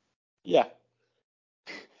 Yeah.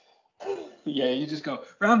 Yeah, you just go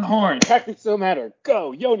round the horn. Tactics don't matter.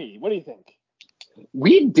 Go, Yoni. What do you think?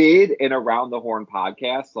 We did an Around the Horn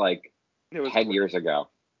podcast like 10 years ago.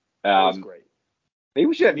 It was great. Maybe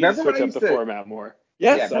we should remember switch up the format more.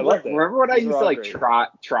 Yes, yeah, I loved it. Remember when I used to like great.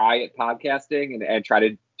 try at podcasting and try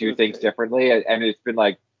to do things differently, and it's been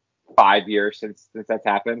like 5 years since that's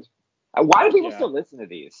happened. Why do people still listen to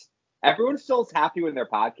these? Everyone still is happy with their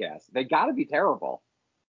podcast. They got to be terrible.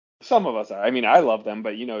 Some of us are. I mean, I love them,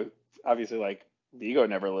 but obviously, like Vigo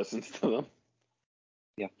never listens to them.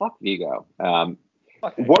 Yeah, fuck Vigo.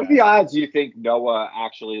 What are the odds you think Noah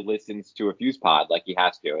actually listens to a Fuse pod like he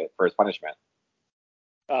has to for his punishment?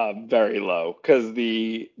 Very low, because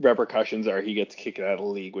the repercussions are he gets kicked out of the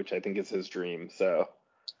league, which I think is his dream. So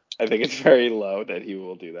I think it's very low that he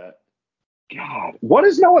will do that. God, what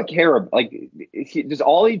does Noah care about? Like, does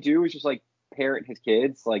all he do is just like parent his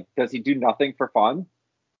kids? Like, does he do nothing for fun?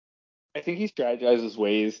 I think he strategizes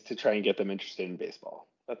ways to try and get them interested in baseball.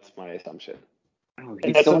 That's my assumption. Oh,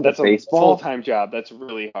 and that's a baseball? Full-time job. That's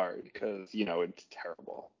really hard because it's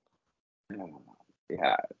terrible.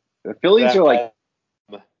 Yeah, the Phillies are like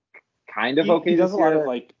kind of okay. He does a lot of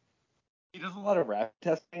he does a lot of rat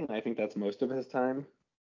testing, and I think that's most of his time.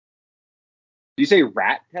 Do you say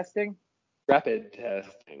rat testing? Rapid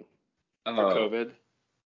testing for COVID.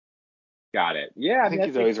 Got it. Yeah, I think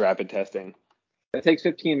he's always rapid testing. That takes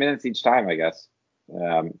 15 minutes each time, I guess.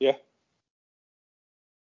 Yeah.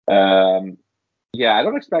 Yeah, I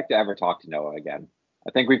don't expect to ever talk to Noah again.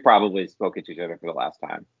 I think we've probably spoken to each other for the last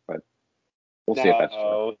time, but we'll see if that's true.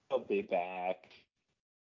 Oh, he'll be back.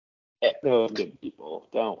 Those good people.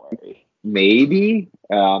 Don't worry. Maybe.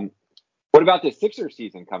 What about the Sixers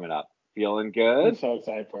season coming up? Feeling good? I'm so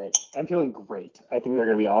excited for it. I'm feeling great. I think they're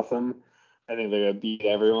going to be awesome. I think they're going to beat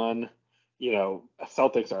everyone.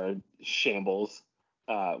 Celtics are shambles.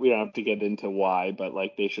 We don't have to get into why, but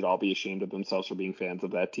they should all be ashamed of themselves for being fans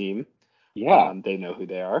of that team. Yeah. They know who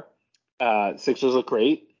they are. Sixers look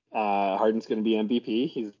great. Harden's going to be MVP.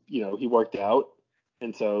 He's, he worked out.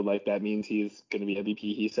 And so that means he's going to be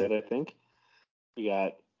MVP, he said, I think. We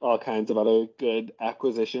got all kinds of other good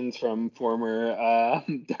acquisitions from former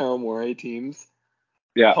Daryl Morey teams.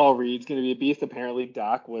 Yeah. Paul Reed's going to be a beast. Apparently,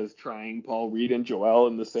 Doc was trying Paul Reed and Joel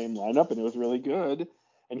in the same lineup, and it was really good.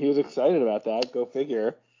 And he was excited about that. Go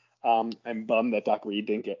figure. I'm bummed that Doc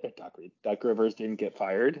Rivers didn't get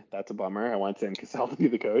fired. That's a bummer. I want Sam Cassell to be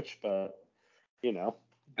the coach, but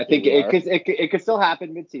I think it could still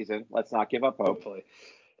happen midseason. Let's not give up hope. Hopefully.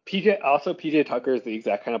 PJ Tucker is the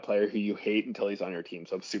exact kind of player who you hate until he's on your team.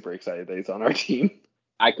 So I'm super excited that he's on our team.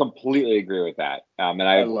 I completely agree with that. And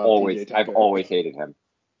I've always hated him.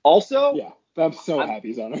 Also, yeah, I'm so happy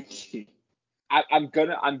he's on our team. I'm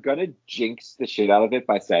gonna jinx the shit out of it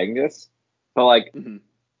by saying this, but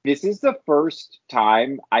this is the first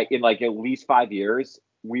time in at least 5 years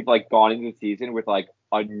we've gone into the season with a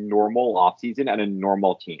normal offseason and a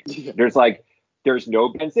normal team. Yeah. There's no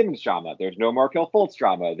Ben Simmons drama. There's no Markelle Fultz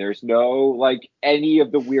drama. There's no any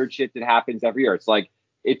of the weird shit that happens every year.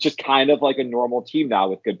 It's just kind of a normal team now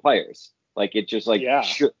with good players. Like it just like Yeah.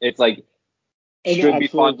 it's like And should be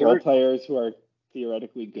fun actual to role players who are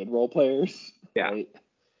theoretically good role players, yeah. right?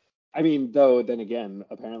 I mean, though, then again,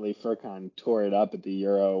 apparently Furkan tore it up at the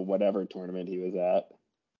Euro whatever tournament he was at.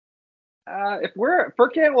 If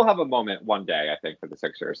Furkan will have a moment one day, I think, for the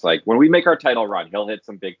Sixers. Like when we make our title run, he'll hit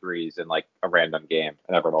some big threes in like a random game,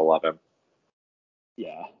 and everyone will love him.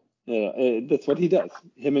 Yeah. That's what he does.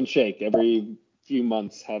 Him and Shake every few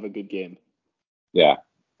months have a good game. Yeah.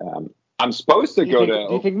 I'm supposed to go Do you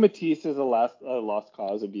to. think Matisse is a lost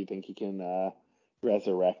cause, or do you think he can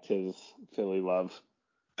resurrect his Philly love?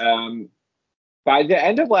 Um, by the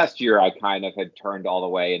end of last year, I kind of had turned all the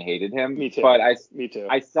way and hated him. Me too. But Me too.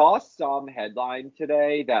 I saw some headline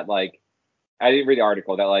today that like I didn't read the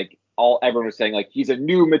article that like everyone was saying like he's a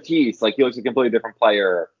new Matisse, like he looks a completely different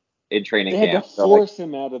player in training They had to camp. So like force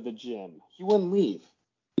him out of the gym. He wouldn't leave.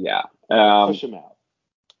 yeah, Push him out.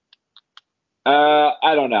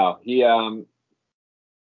 I don't know.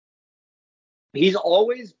 He's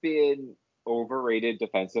always been overrated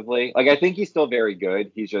defensively. Like I think he's still very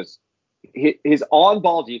good. He's just his on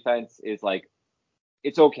ball defense is like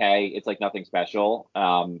it's okay. It's like nothing special.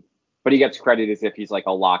 But he gets credit as if he's like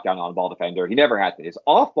a lockdown on ball defender. He never has been. His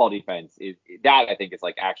off ball defense is that I think is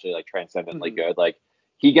like actually like transcendently good. Like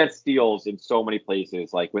he gets steals in so many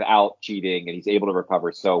places like without cheating, and he's able to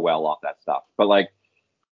recover so well off that stuff. But like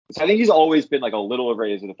so I think he's always been like a little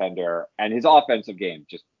overrated as a defender, and his offensive game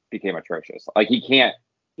just became atrocious. Like he can't.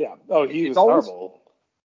 Yeah. Oh, he It's was always horrible.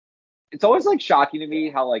 it's always like shocking to me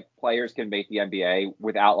how like players can make the NBA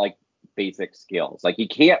without like basic skills. Like he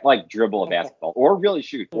can't like dribble a basketball or really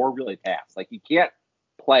shoot or really pass. Like he can't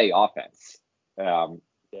play offense. Yeah,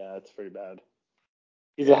 it's pretty bad.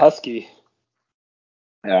 He's a Husky,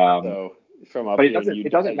 Um, so from up but here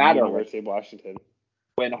it doesn't at matter when University of Washington.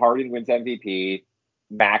 Harden wins MVP,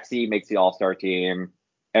 Maxey makes the All Star team,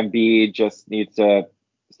 Embiid just needs to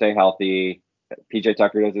stay healthy. PJ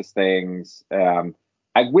Tucker does his things. I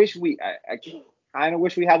kind of wish we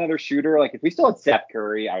had another shooter. Like if we still had Seth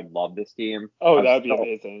Curry, I would love this team. Oh, that would be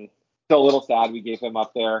amazing. Still a little sad we gave him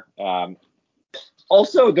up there.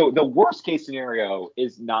 Also, the worst case scenario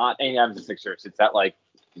is not A.M. the Sixers. It's that like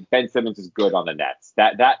Ben Simmons is good on the Nets.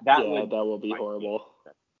 That will be horrible.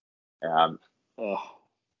 Um, oh.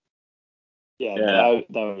 Yeah.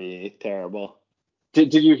 That would be terrible.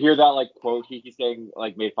 Did you hear that like quote he's saying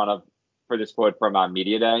like made fun of for this quote from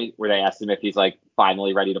Media Day where they asked him if he's like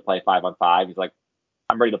finally ready to play 5-on-5? He's like,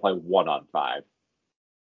 I'm ready to play 1-on-5.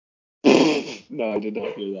 No, I did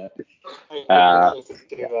not hear that. I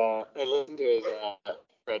listened to his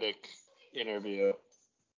Redick interview.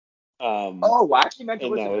 I actually meant to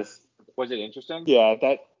listen. Was it interesting? Yeah,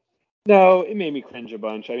 no, it made me cringe a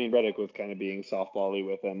bunch. I mean, Redick was kind of being softbally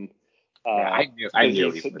with him. I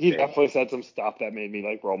knew he definitely said some stuff that made me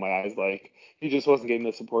like roll my eyes. Like he just wasn't getting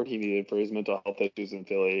the support he needed for his mental health issues in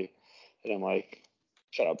Philly, and I'm like,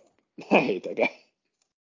 shut up. I hate that guy.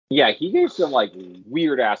 Yeah, he gave some like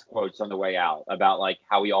weird ass quotes on the way out about like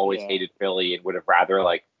how he always hated Philly and would have rather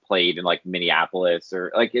like played in like Minneapolis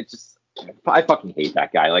or like it's just I fucking hate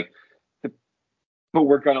that guy. Like, but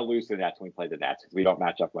we're gonna lose to the Nets when we play the Nets because we don't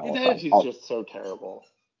match up well. He's just so terrible.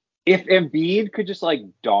 If Embiid could just like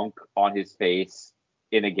dunk on his face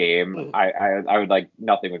in a game, I would like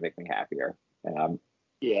nothing would make me happier.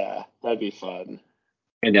 Yeah, that'd be fun.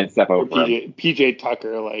 And then step over him. PJ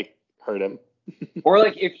Tucker like hurt him. Or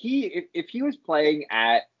like if he was playing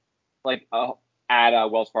at like at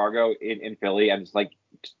Wells Fargo in Philly and just like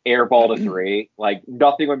airball to three, like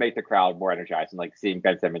nothing would make the crowd more energized than like seeing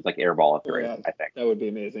Ben Simmons like airball a three. I think that would be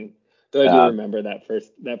amazing. Though I do remember that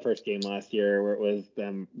first game last year where it was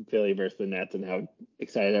them Philly versus the Nets and how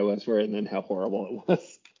excited I was for it and then how horrible it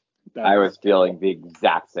was. I was feeling the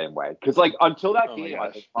exact same way because like until that game,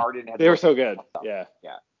 I think Harden had they were so good. Yeah.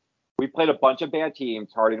 We played a bunch of bad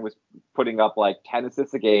teams. Harden was putting up like 10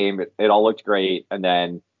 assists a game. It all looked great, and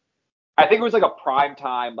then I think it was like a prime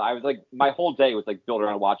time. I was like my whole day was like built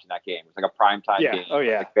around watching that game. It was like a prime time game. Oh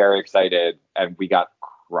yeah. Like very excited, and we got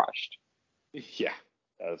crushed. Yeah.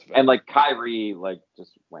 That was bad. And like Kyrie like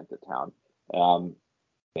just went to town.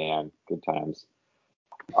 Man, good times.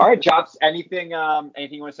 All right, Chops. Anything you want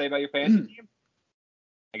to say about your fantasy team?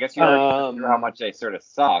 I guess you already know how much they sort of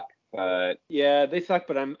suck, but yeah, they suck.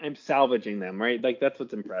 But I'm salvaging them, right? Like that's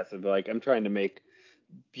what's impressive. Like I'm trying to make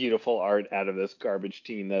beautiful art out of this garbage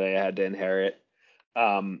team that I had to inherit.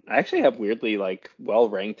 I actually have weirdly like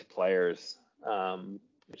well-ranked players,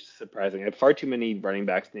 which is surprising. I have far too many running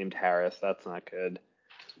backs named Harris. That's not good.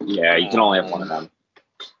 Yeah, you can only have one of them.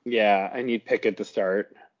 Yeah, I need Pickett to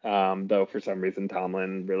start. Though for some reason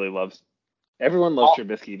Tomlin really everyone loves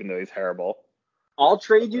Trubisky even though he's terrible. I'll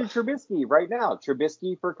trade you Trubisky right now.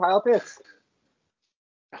 Trubisky for Kyle Pitts.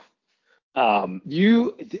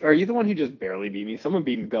 You are you the one who just barely beat me? Someone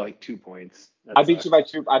beat me by like 2 points. I That beat you sucks. by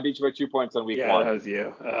two. I beat you by 2 points on week Yeah, that one. was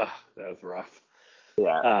you. That was rough.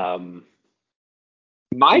 Yeah. Um,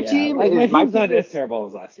 My yeah, team like my is my team's team not as is. terrible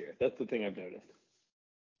as last year. That's the thing I've noticed.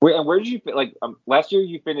 Where did you like last year?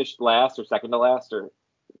 You finished last or second to last or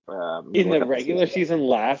let me In look the up the regular season. season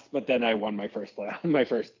last, but then I won my first play, my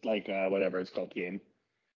first like whatever it's called game.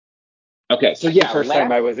 Okay, so Like the yeah, first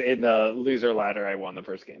time I was in the loser ladder, I won the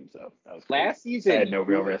first game, so that was great. last I season had no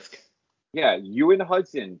real risk. you and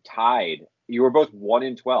Hudson tied. You were both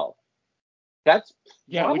 1-12. That's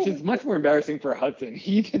Yeah, which probably is much more embarrassing for Hudson.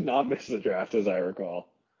 He did not miss the draft, as I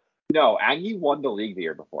recall. no, and he won the league the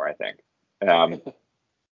year before, I think.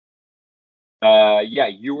 Yeah,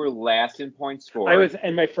 you were last in points I scored. was,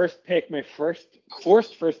 and my first pick, my first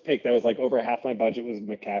pick that was like over half my budget was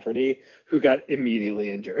McCafferty, who got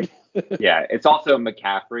immediately injured. Yeah, it's also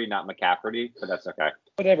McCaffrey, not McCafferty, but that's okay.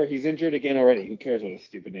 Whatever, he's injured again already. Who cares what his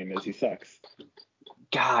stupid name is? He sucks.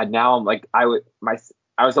 God, now I'm like I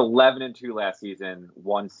was 11-2 last season,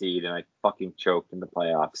 1 seed, and I fucking choked in the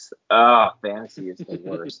playoffs. Fantasy is the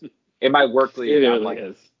worst. In my work It league, really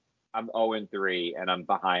is. I'm 0-3, and I'm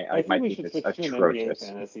behind. I Like my think we team should is switch to an NBA atrocious.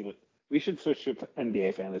 fantasy. We should switch to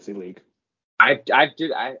NBA fantasy league. Have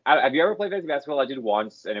you ever played fantasy basketball? I did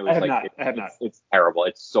once, and it I was have like not. I have not. it's terrible.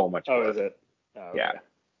 It's so much Oh, work. is it? Oh, Yeah.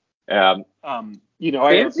 okay.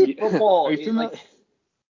 Fantasy football Are you is familiar?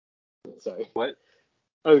 like Sorry, what?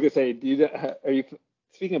 I was gonna say, are you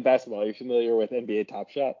speaking of basketball? Are you familiar with NBA Top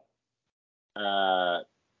Shot? Uh,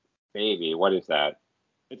 Maybe. What is that?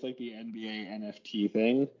 It's like the NBA NFT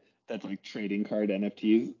thing. That's like trading card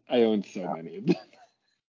NFTs. I own so many of them.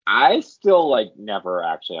 I still like never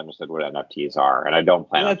actually understood what NFTs are, and I don't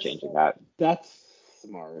plan on That's changing that. that's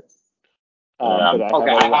smart. But I have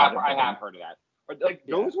Okay, a lot of I them. have heard of that. But like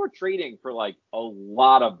Yeah, those were trading for like a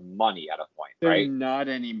lot of money at a point, they're right? not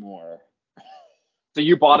anymore. So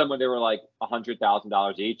you bought them when they were like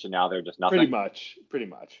 $100,000 each, and now they're just Pretty nothing. much, pretty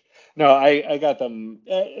much. No, I got them.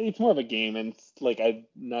 It's more of a game, and it's like I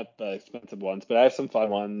not the expensive ones, but I have some fun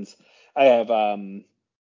ones. I have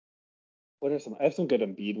what are some? I have some good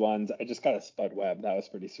Embiid ones. I just got a Spud Web. That was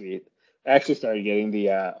pretty sweet. I actually started getting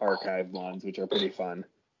the archive ones, which are pretty fun,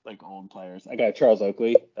 like old players. I got Charles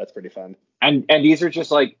Oakley. That's pretty fun. And these are just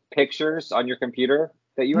like pictures on your computer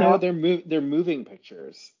that you No, have. they're moving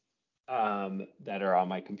pictures that are on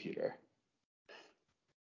my computer.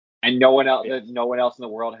 And no one else, Yeah. no one else in the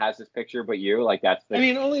world has this picture but you. Like that's I the.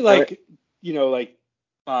 mean, only Or- like like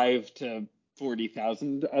 5 to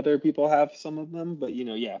 40,000 other people have some of them, but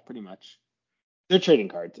yeah, pretty much. They're trading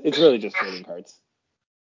cards. It's really just trading cards.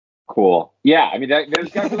 Cool. Yeah, I mean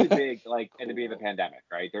those got really big like in the beginning of the Cool. pandemic,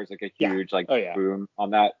 right? There's like a Yeah. huge like Oh yeah. boom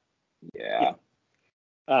on that. Yeah.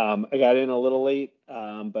 Yeah. I got in a little late,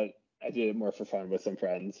 but I did it more for fun with some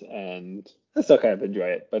friends, and I still kind of enjoy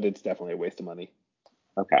it, but it's definitely a waste of money.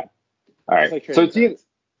 Okay. All Just right. like So trading cards.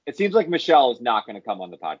 it seems like Michelle is not going to come on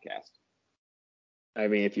the podcast. I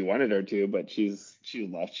mean, if you wanted her to, but she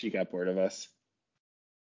left. She got bored of us.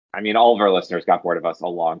 I mean, all of our listeners got bored of us a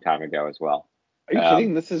long time ago as well. Are you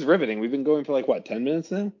kidding? This is riveting. We've been going for like what, 10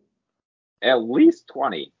 minutes now? At least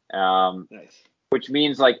 20. Nice. Which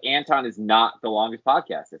means like Anton is not the longest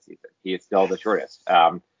podcast this season. He is still the shortest.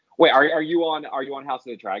 Wait, are you on House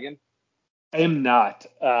of the Dragon? I am not.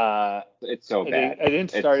 It's so bad. I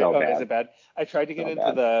didn't It's start it. so Oh, is bad. it bad? I tried to get So into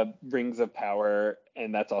bad. the Rings of Power,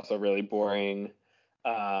 and that's also really boring.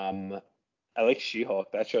 I like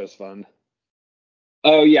She-Hulk. That show's fun.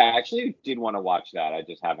 Oh yeah, I actually did want to watch that. I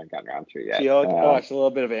just haven't gotten around to it yet. She-Hulk. I watched a little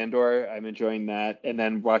bit of Andor. I'm enjoying that, and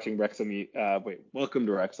then watching Wrexham. Welcome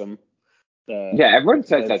to Wrexham. The Yeah, everyone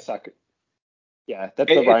says the that. soccer. Yeah,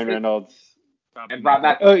 that's the It's Ryan Reynolds. and Rob Oh,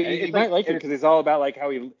 McElhenney. you It's might like like it because it's all about like how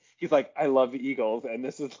he's like, I love the Eagles, and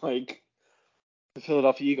this is like the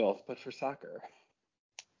Philadelphia Eagles, but for soccer.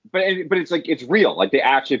 but it's like it's real. Like they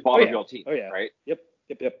actually Oh bought a yeah. real team, Oh yeah. right? Yep.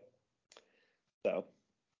 So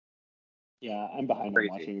yeah, I'm behind on Crazy.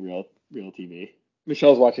 watching real TV.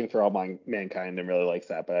 Michelle's watching For All Mankind and really likes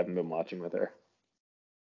that, but I haven't been watching with her.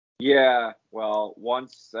 Yeah. Well,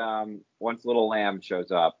 once Little Lamb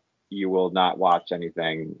shows up, you will not watch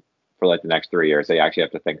anything for like the next 3 years. That you actually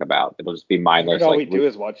have to think about. It'll just be I heard mindless. all Like we do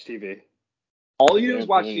is watch TV. all you We do is don't do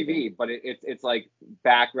watch anything. TV, but it's like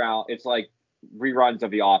background. It's like reruns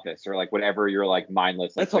of The Office or like whatever your like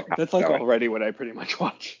mindless like sitcom That's like show is. already what I pretty much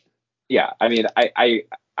watch. Yeah. I mean, I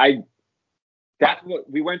that's what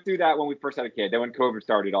we went through that when we first had a kid. Then when COVID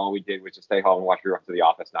started, all we did was just stay home and watch reruns of The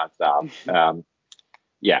Office nonstop.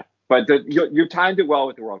 Yeah, but you timed it well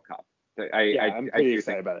with the World Cup. Yeah, I'm pretty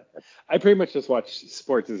excited about it. I pretty much just watch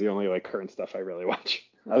sports is the only like current stuff I really watch.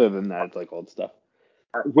 Other than that, it's like old stuff.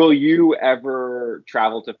 Will you ever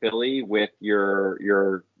travel to Philly with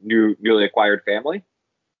your newly acquired family?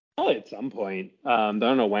 Probably at some point. I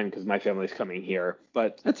don't know when because my family's coming here,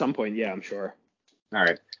 but at some point, yeah, I'm sure. All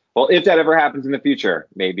right. Well, if that ever happens in the future,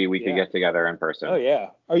 maybe we could Yeah. get together in Oh person. yeah.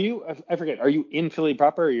 Are you? I forget. Are you in Philly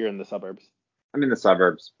proper or you're in the suburbs? I'm in the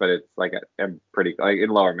suburbs, but it's like I'm pretty like in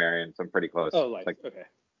Lower Marion, so I'm pretty close. Oh, It's like like okay.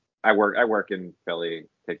 I work in Philly. It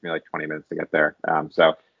takes me like 20 minutes to get there.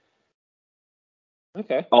 So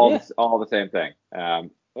Okay. all Yeah. this all the same thing.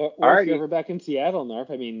 Or if you're Alrighty. ever back in Seattle, Narf.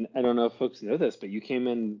 I mean, I don't know if folks know this, but you came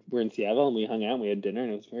in. We're in Seattle and we hung out and we had dinner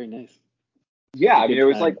and it was very nice. Yeah, It's a I mean good it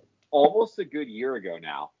was like time. almost a good year ago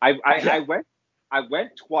now. Yeah. I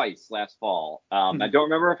went twice last fall. I Mhm. don't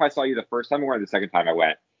remember if I saw you the first time or the second time I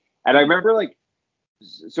went. And I Mhm. remember like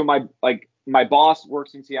so my boss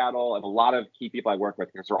works in Seattle and a lot of key people I work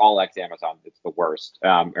with because they're all ex Amazon. It's the worst.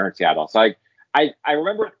 Are in Seattle. So I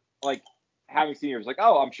remember like having seniors like,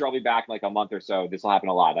 oh, I'm sure I'll be back in like a month or so. This will happen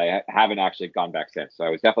a lot. I haven't actually gone back since. So I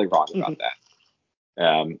was definitely wrong about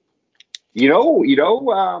that.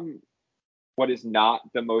 What is not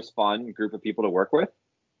the most fun group of people to work with?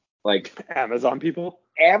 Like Amazon people.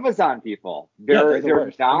 Amazon people. Yeah, they're They're the they're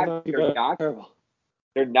worst. not Amazon people they're are not terrible.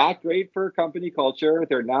 they're not great for company culture.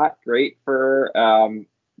 They're not great for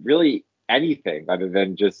really anything other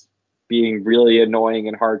than just being really annoying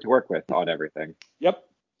and hard to work with on everything. Yep.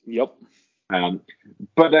 Yep. Um,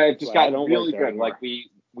 but I've That's just why I gotten don't work really there good. Like anymore.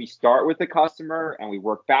 we start with the customer and we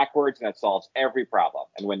work backwards, and that solves every problem.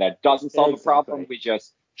 And when that doesn't solve a problem, Exactly. we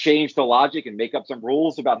just change the logic and make up some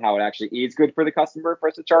rules about how it actually is good for the customer for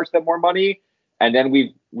us to charge them more money. And then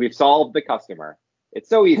we've solved the customer. It's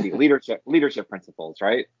so easy. Leadership principles,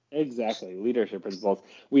 right? Exactly. Leadership principles.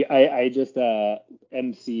 I just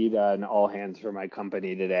emceed an all hands for my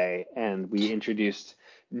company today, and we introduced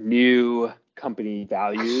new company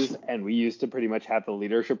values, and we used to pretty much have the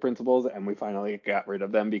leadership principles, and we finally got rid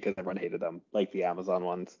of them because everyone hated them, like the Amazon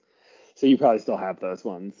ones. So you probably still have those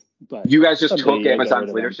ones, but You guys just took someday I get rid Amazon's of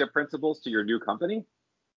them. leadership principles to your new company?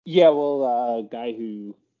 Yeah, well, a guy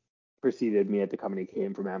who preceded me at the company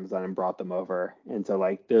came from Amazon and brought them over. And so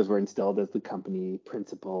like those were instilled as the company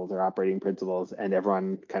principles or operating principles, and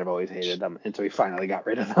everyone kind of always hated them. And so we finally got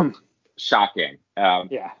rid of them. Shocking.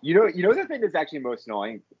 Yeah. You know the thing that's actually most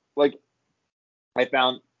annoying? Like I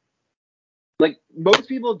found like most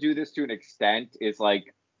people do this to an extent is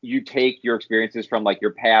like you take your experiences from like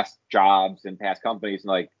your past jobs and past companies and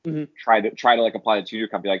like Hmm. try to like apply it to your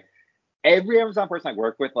company. Like every Amazon person I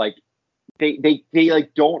work with, like they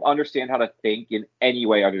like don't understand how to think in any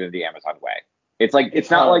way other than the Amazon way. It's like It's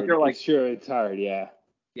it's not like hard. they're like It's sure it's hard. Yeah.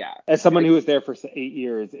 yeah As someone like who was there for 8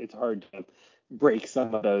 years, it's hard to break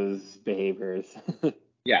some of those behaviors.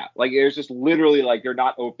 yeah like it's just literally like they're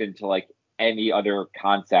not open to like any other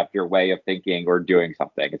concept or way of thinking or doing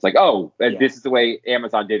something. It's like oh Yeah. this is the way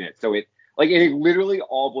Amazon did it, so it literally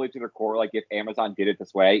all the way to their core. Like if Amazon did it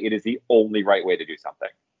this way, it is the only right way to do something.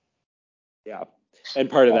 Yeah. And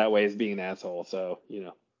part of that way is being an asshole. So,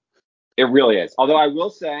 It really is. Although I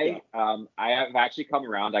will yeah. say, I have actually come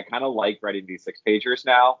around. I kind of like writing these six pagers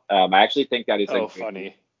now. I actually think that is a Oh, good.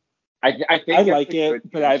 funny. I I think that's like a good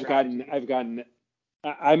it, but news strategy.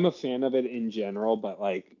 I'm a fan of it in general, but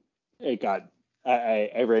like it got,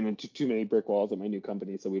 I ran into too many brick walls at my new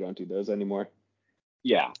company, so we don't do those anymore.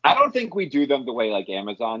 Yeah, I don't think we do them the way like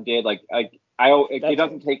Amazon did. It That's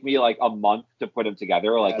doesn't good. take me like a month to put them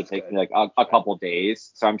together. Like it That's takes me good. like That's a good. couple days.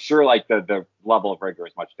 So I'm sure like the level of rigor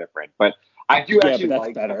is much different. But I do Yeah, but actually that's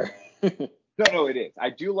like the better. no, it is. I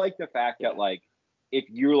do like the fact that Yeah. like if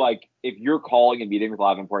you're calling a meeting with a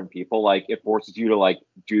lot of important people, like it forces you to like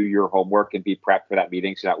do your homework and be prepped for that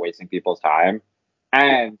meeting so you're not wasting people's time.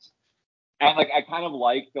 Yeah. And like I kind of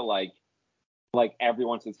like the like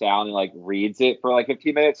everyone sits down and like reads it for like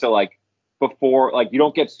 15 minutes. So like before like you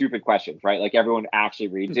don't get stupid questions, right? Like everyone actually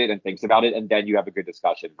reads it and thinks about it and then you have a good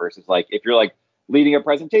discussion versus like if you're like leading a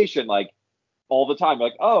presentation like all the time. You're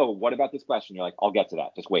like, oh, what about this question? You're like, I'll get to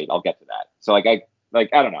that. Just wait, I'll get to that. So I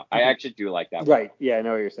don't know. I actually do like that more. Right. Yeah, I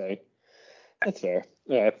know what you're saying. That's fair.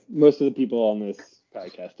 Yeah, most of the people on this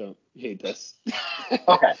podcast don't hate this. Okay.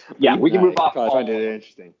 Or Yeah, we even can move I off probably find all it of them.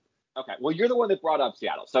 interesting. Okay. Well, you're the one that brought up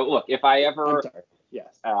Seattle. So look, if I I'm ever sorry.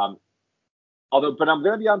 Yes. but I'm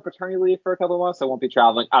gonna be on paternity leave for a couple of months, so I won't be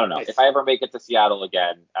traveling. I don't know. If Nice. I ever make it to Seattle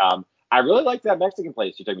again, I really like that Mexican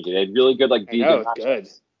place you took me to. They had really good like I know, vegan it's good.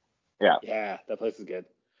 nachos. Yeah. Yeah, that place is good.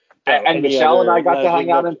 So, And Michelle and I got to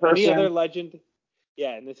hang out in any other person. legend?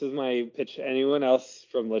 Yeah, and this is my pitch. Anyone else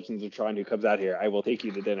from Legends of Tron who comes out here, I will take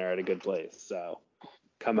you to dinner at a good place. So,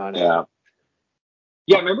 come on Yeah. out.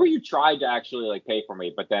 Yeah, remember you tried to actually like pay for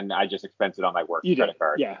me, but then I just expensed it on my work You did. credit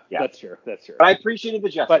card. Yeah, that's true. But I appreciated the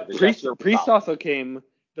gesture. But The Priest gesture was Priest solid. also came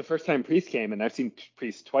the first time Priest came, and I've seen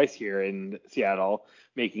Priest twice here in Seattle,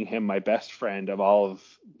 making him my best friend of all of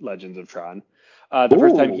Legends of Tron. The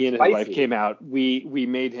first time Ooh, he and his wife spicy. came out, we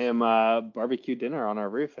made him barbecue dinner on our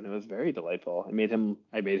roof, and it was very delightful. I made him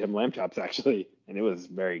lamb chops actually, and it was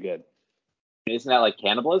very good. Isn't that like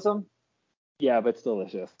cannibalism? Yeah, but it's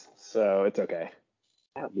delicious, so it's okay.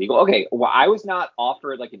 Legal. Okay, well, I was not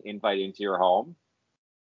offered like an invite into your home.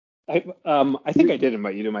 I think I did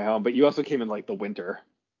invite you to my home, but you also came in like the winter.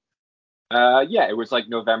 Yeah, it was like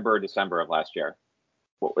November or December of last year.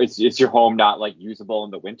 Well, is your home not like usable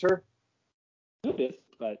in the winter? It is,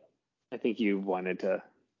 but I think you wanted to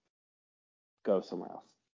go somewhere else.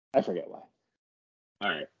 I forget why. All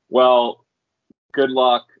right. Well, good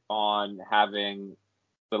luck on having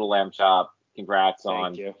little lamb chop. Congrats Thank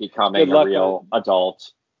on you. becoming Good a luck real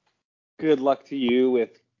adult. Good luck to you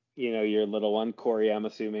with, your little one, Corey, I'm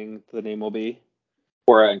assuming the name will be.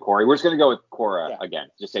 Cora and Corey. We're just gonna go with Cora Yeah. again.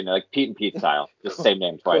 Just saying like Pete and Pete style. Just same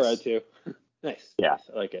name Cora twice. too. Nice. Yeah. Nice.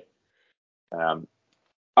 I like it. All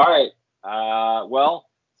right. Well,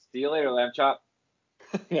 see you later, lamb chop.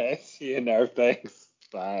 Okay. See you, Narv. Thanks.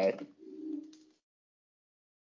 Bye.